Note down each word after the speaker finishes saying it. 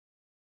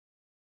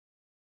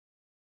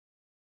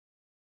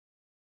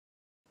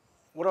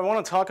What I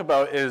want to talk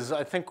about is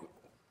I think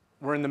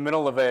we're in the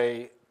middle of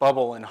a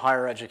bubble in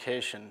higher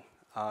education.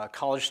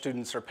 College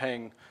students are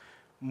paying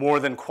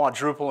more than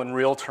quadruple in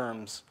real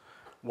terms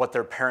what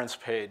their parents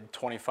paid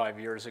 25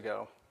 years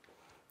ago.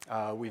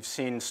 We've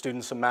seen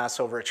students amass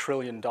over $1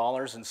 trillion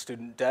in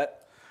student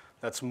debt.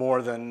 That's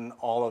more than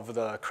all of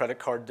the credit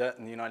card debt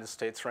in the United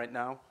States right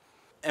now.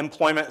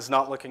 Employment is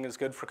not looking as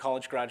good for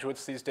college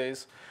graduates these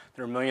days.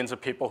 There are millions of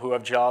people who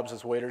have jobs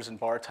as waiters and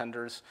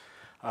bartenders,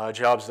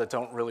 jobs that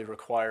don't really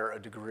require a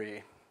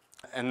degree.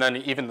 And then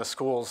even the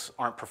schools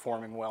aren't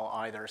performing well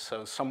either.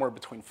 So somewhere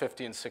between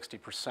 50 and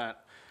 60%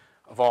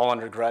 of all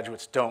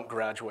undergraduates don't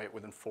graduate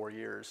within 4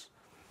 years.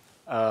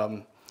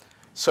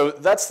 So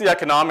that's the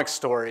economic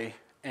story.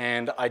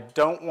 And I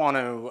don't want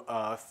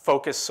to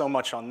focus so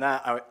much on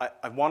that.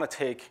 I want to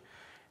take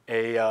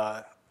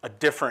a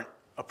different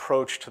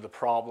approach to the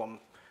problem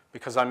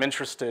because I'm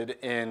interested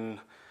in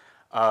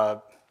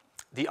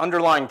the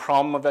underlying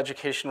problem of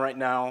education right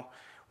now,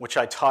 which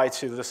I tie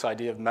to this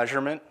idea of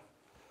measurement.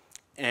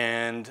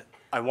 And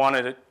I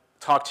wanted to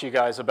talk to you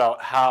guys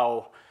about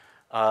how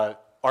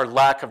our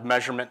lack of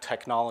measurement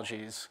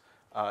technologies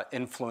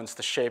influence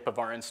the shape of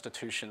our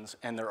institutions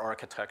and their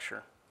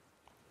architecture.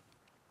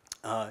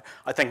 I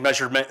think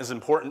measurement is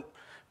important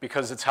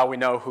because it's how we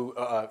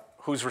know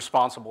who's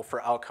responsible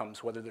for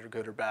outcomes, whether they're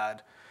good or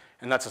bad.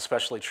 And that's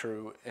especially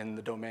true in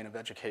the domain of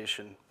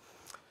education.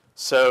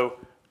 So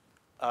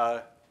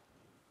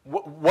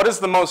what is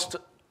the most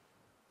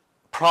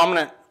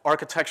prominent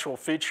architectural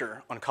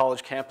feature on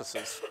college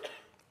campuses,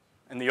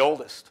 and the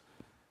oldest?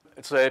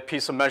 It's a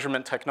piece of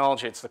measurement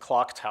technology. It's the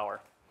clock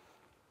tower.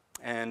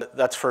 And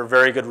that's for a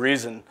very good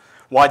reason.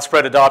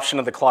 Widespread adoption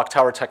of the clock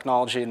tower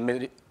technology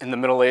in the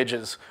Middle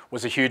Ages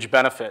was a huge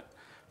benefit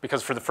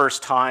because for the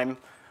first time,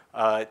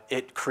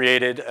 it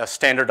created a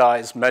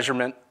standardized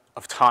measurement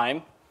of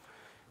time.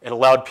 It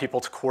allowed people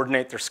to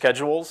coordinate their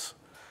schedules.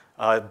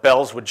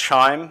 Bells would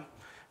chime,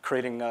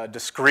 creating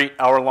discrete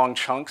hour-long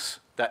chunks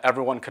that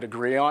everyone could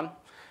agree on.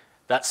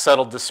 That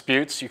settled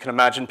disputes. You can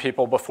imagine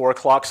people before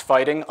clocks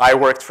fighting. I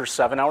worked for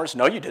 7 hours.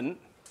 No, you didn't.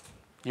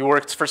 You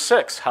worked for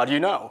 6. How do you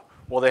know?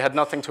 Well, they had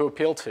nothing to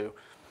appeal to.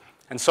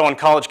 And so on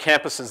college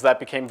campuses, that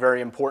became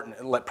very important.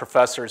 It let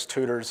professors,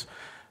 tutors,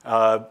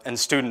 and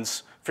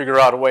students figure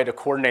out a way to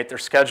coordinate their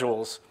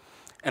schedules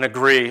and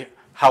agree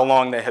how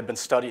long they had been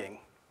studying.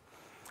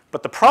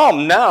 But the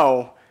problem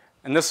now,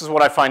 and this is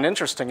what I find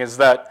interesting, is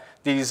that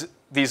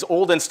these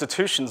old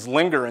institutions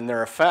linger in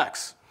their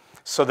effects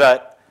so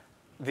that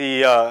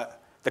the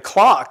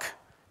clock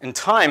in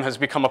time has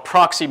become a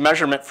proxy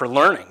measurement for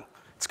learning.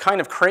 It's kind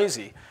of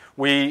crazy.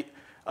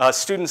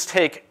 Students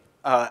take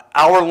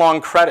hour-long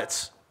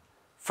credits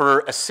for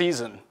a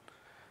season.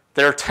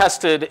 They're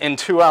tested in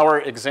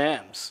 2-hour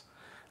exams.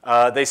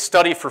 They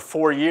study for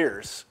 4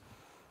 years.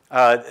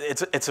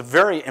 It's a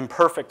very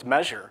imperfect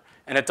measure,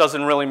 and it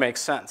doesn't really make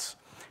sense.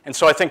 And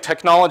so I think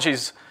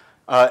technology's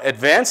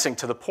advancing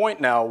to the point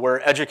now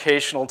where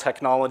educational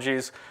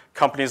technologies,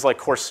 companies like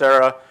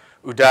Coursera,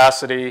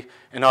 Udacity,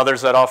 and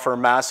others that offer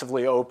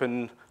massively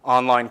open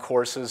online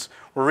courses,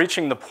 we're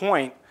reaching the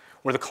point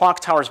where the clock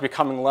tower is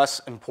becoming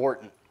less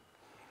important.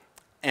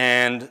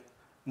 And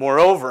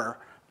moreover,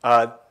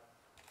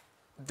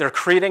 they're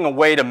creating a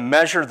way to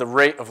measure the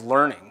rate of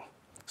learning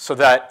so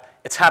that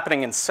it's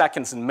happening in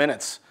seconds and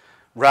minutes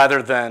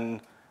rather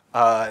than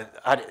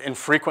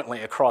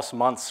infrequently across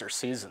months or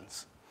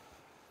seasons.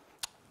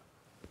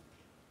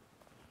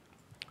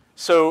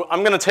 So I'm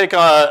going to take,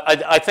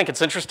 I think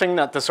it's interesting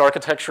that this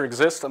architecture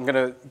exists. I'm going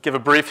to give a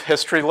brief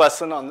history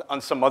lesson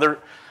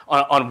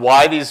on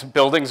why these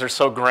buildings are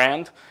so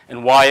grand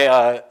and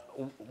why,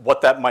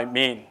 what that might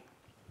mean.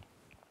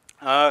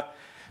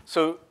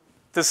 So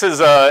this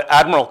is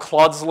Admiral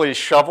Claudesley's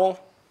shovel.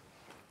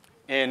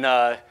 In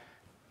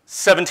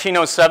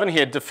 1707, he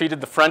had defeated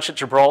the French at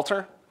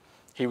Gibraltar.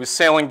 He was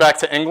sailing back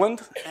to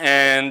England,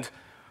 and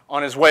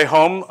on his way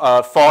home,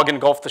 fog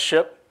engulfed the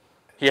ship.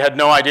 He had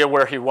no idea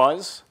where he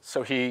was,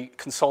 so he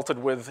consulted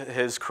with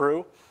his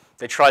crew.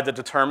 They tried to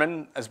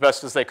determine as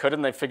best as they could,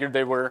 and they figured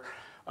they were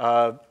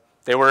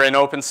in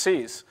open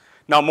seas.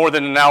 Not more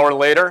than an hour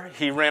later,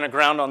 he ran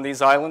aground on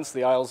these islands,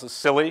 the Isles of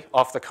Scilly,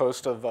 off the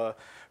coast of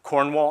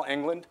Cornwall,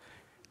 England.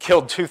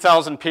 Killed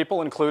 2,000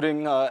 people,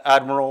 including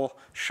Admiral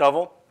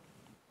Shovel.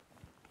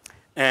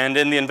 And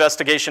in the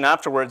investigation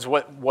afterwards,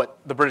 what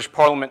the British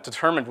Parliament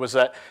determined was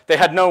that they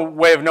had no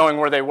way of knowing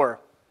where they were.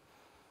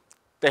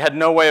 They had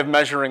no way of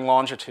measuring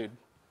longitude.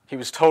 He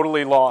was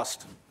totally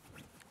lost.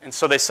 And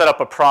so they set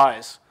up a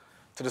prize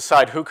to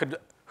decide who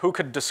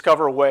could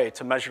discover a way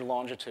to measure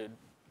longitude.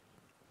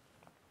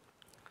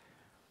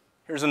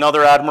 Here's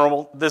another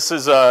admiral. This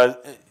is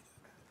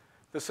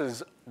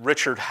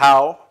Richard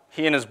Howe.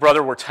 He and his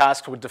brother were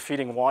tasked with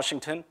defeating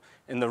Washington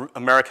in the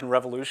American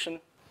Revolution.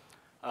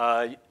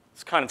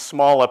 It's kind of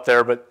small up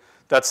there, but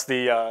that's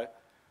the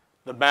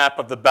map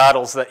of the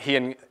battles that he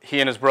and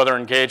his brother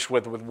engaged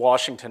with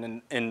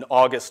Washington in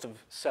August of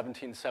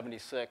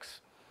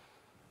 1776.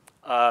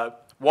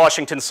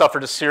 Washington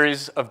suffered a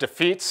series of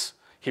defeats.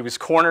 He was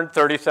cornered,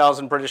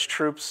 30,000 British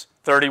troops,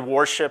 30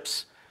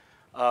 warships,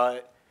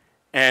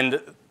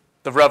 and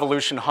the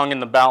revolution hung in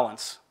the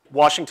balance.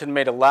 Washington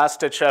made a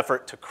last-ditch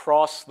effort to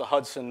cross the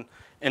Hudson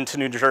into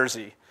New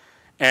Jersey,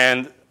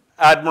 and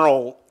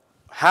Admiral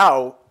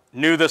Howe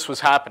knew this was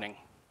happening.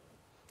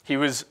 He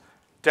was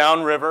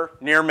downriver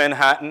near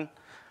Manhattan,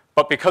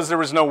 but because there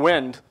was no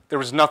wind, there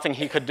was nothing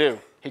he could do.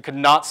 He could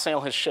not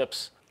sail his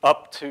ships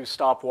up to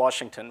stop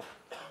Washington.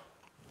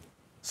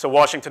 So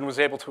Washington was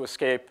able to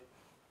escape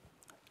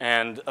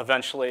and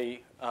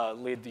eventually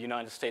lead the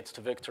United States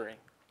to victory.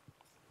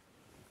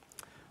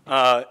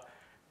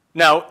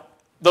 Now,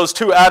 those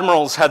two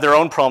admirals had their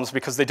own problems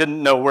because they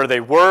didn't know where they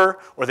were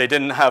or they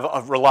didn't have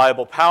a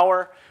reliable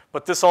power,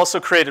 but this also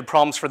created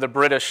problems for the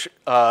British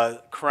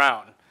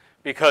crown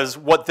because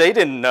what they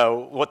didn't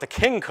know, what the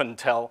king couldn't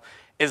tell,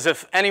 is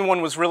if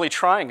anyone was really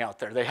trying out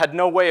there. They had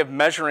no way of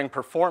measuring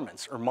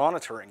performance or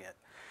monitoring it.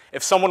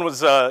 If someone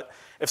was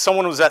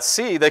at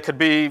sea, they could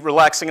be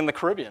relaxing in the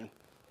Caribbean.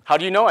 How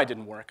do you know I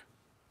didn't work?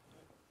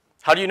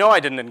 How do you know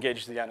I didn't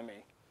engage the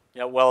enemy?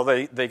 Yeah, well,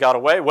 they got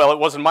away. Well, it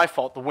wasn't my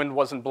fault. The wind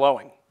wasn't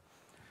blowing.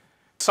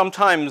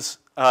 Sometimes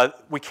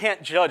we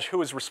can't judge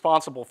who is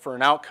responsible for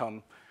an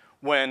outcome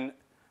when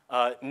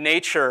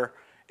nature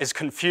is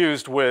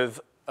confused with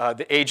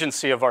the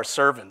agency of our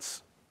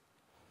servants.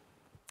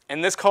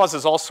 And this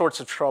causes all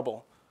sorts of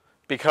trouble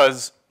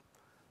because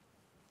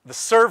the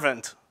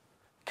servant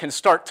can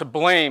start to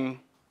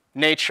blame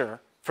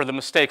nature for the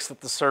mistakes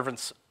that the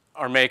servants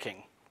are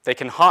making. They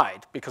can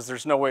hide because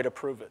there's no way to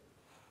prove it.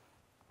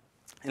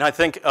 And I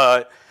think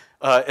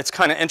it's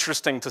kind of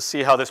interesting to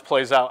see how this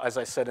plays out, as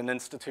I said, in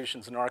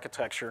institutions and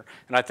architecture.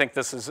 And I think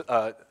this is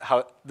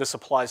how this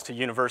applies to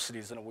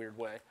universities in a weird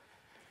way.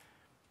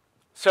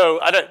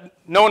 So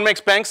no one makes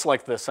banks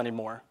like this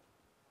anymore.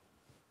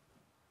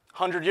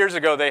 100 years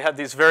ago, they had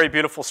these very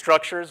beautiful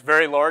structures,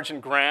 very large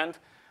and grand.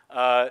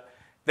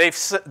 They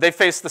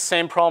faced the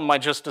same problem I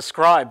just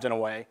described in a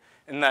way,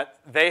 in that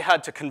they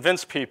had to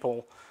convince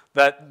people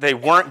that they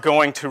weren't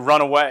going to run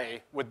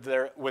away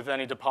with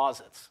any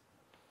deposits.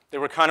 They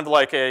were kind of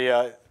like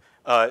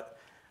the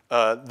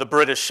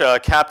British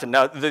captain.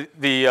 Now,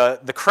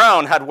 the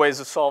Crown had ways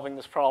of solving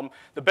this problem.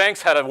 The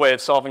banks had a way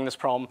of solving this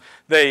problem.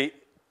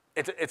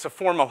 It's a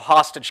form of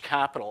hostage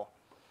capital.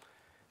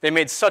 They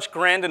made such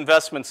grand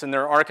investments in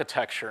their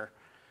architecture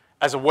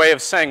as a way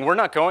of saying, we're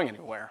not going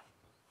anywhere.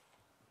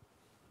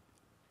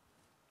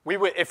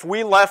 If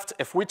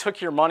we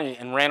took your money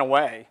and ran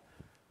away,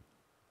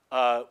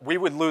 we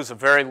would lose a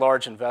very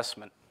large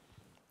investment.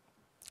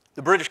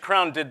 The British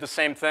Crown did the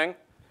same thing.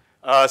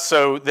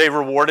 So they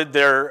rewarded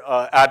their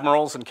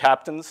admirals and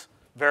captains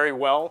very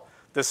well.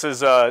 This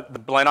is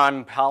the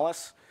Blenheim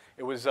Palace.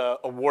 It was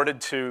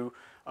awarded to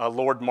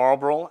Lord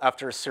Marlborough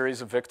after a series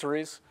of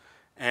victories.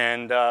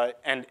 And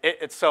it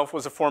itself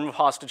was a form of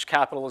hostage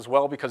capital as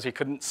well because he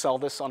couldn't sell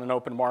this on an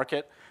open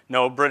market.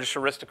 No British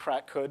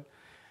aristocrat could.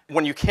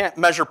 When you can't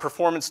measure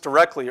performance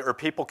directly or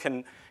people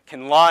can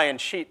lie and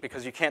cheat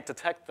because you can't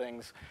detect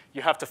things,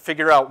 you have to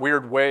figure out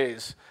weird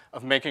ways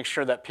of making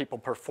sure that people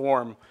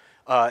perform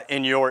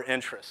in your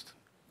interest.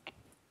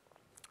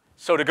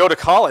 So to go to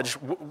college,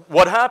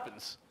 what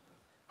happens?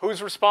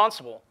 Who's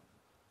responsible?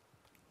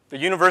 The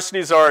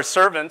universities are our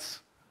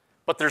servants,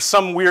 but there's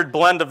some weird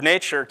blend of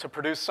nature to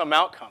produce some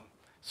outcome.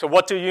 So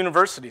what do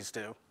universities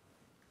do?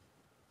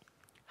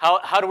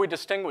 How do we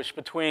distinguish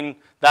between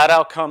that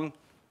outcome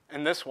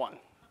and this one?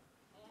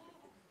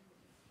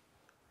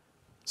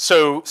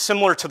 So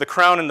similar to the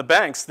Crown and the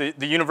banks, the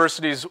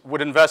universities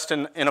would invest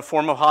in a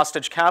form of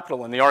hostage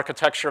capital in the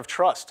architecture of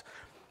trust.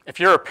 If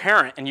you're a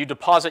parent and you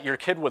deposit your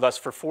kid with us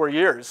for 4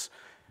 years,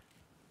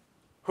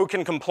 who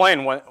can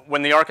complain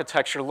when the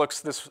architecture looks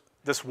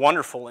this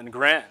wonderful and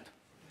grand?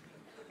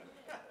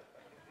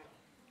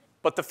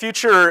 But the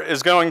future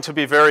is going to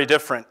be very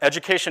different.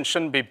 Education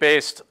shouldn't be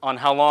based on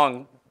how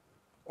long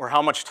or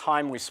how much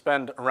time we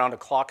spend around a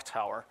clock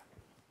tower.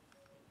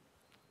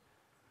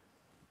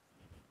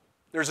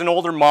 There's an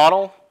older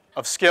model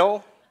of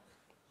skill.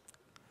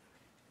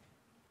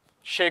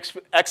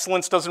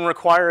 Excellence doesn't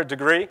require a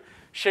degree.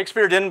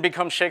 Shakespeare didn't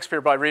become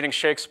Shakespeare by reading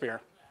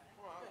Shakespeare.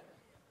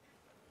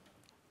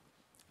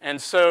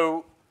 And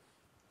so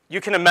you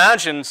can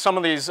imagine some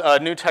of these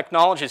new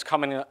technologies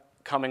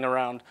coming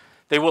around.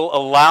 They will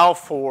allow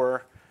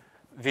for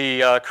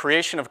the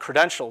creation of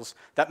credentials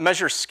that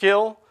measure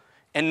skill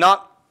and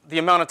not the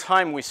amount of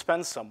time we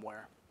spend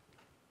somewhere.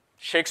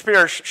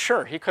 Shakespeare,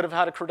 sure, he could have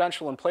had a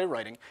credential in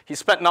playwriting. He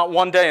spent not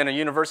one day in a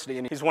university,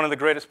 and he's one of the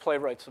greatest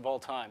playwrights of all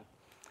time.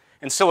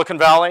 In Silicon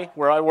Valley,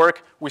 where I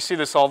work, we see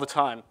this all the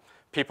time.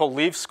 People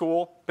leave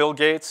school, Bill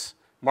Gates,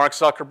 Mark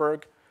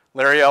Zuckerberg,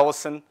 Larry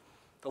Ellison.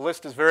 The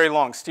list is very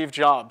long. Steve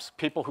Jobs,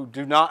 people who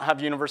do not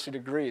have university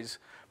degrees,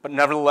 but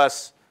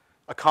nevertheless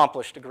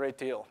accomplished a great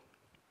deal.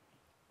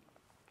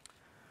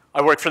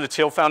 I work for the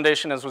Thiel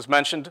Foundation, as was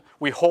mentioned.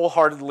 We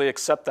wholeheartedly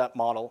accept that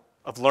model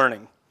of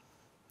learning.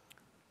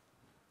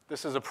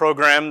 This is a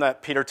program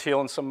that Peter Thiel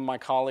and some of my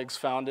colleagues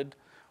founded.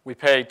 We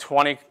pay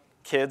 20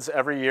 kids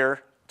every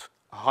year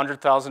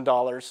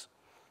 $100,000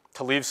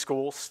 to leave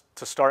schools,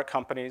 to start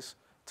companies,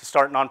 to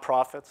start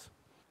nonprofits.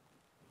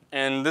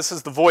 And this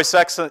is the Voice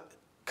Exit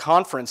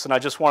conference, and I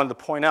just wanted to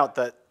point out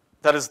that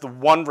that is the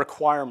one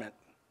requirement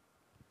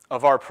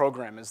of our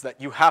program, is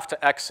that you have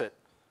to exit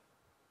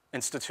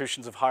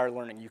institutions of higher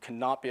learning. You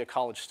cannot be a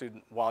college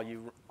student while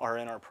you are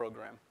in our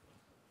program.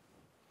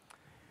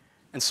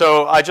 And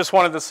so I just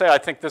wanted to say, I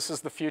think this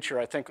is the future.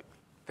 I think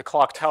the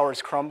clock tower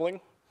is crumbling,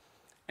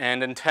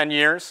 and in 10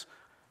 years,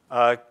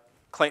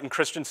 Clayton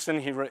Christensen,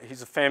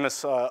 he's a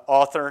famous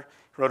author.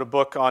 He wrote a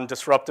book on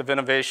disruptive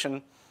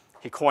innovation.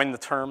 He coined the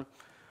term.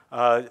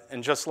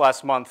 And just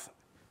last month,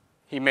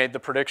 he made the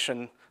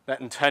prediction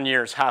that in 10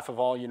 years, half of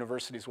all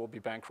universities will be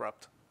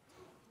bankrupt.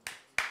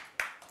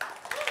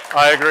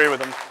 I agree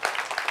with him.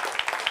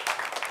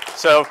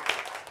 So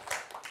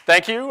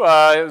thank you.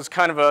 It was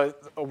kind of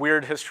a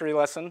weird history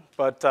lesson,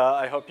 but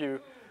I hope you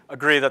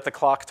agree that the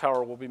clock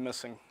tower will be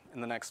missing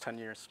in the next 10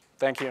 years.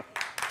 Thank you.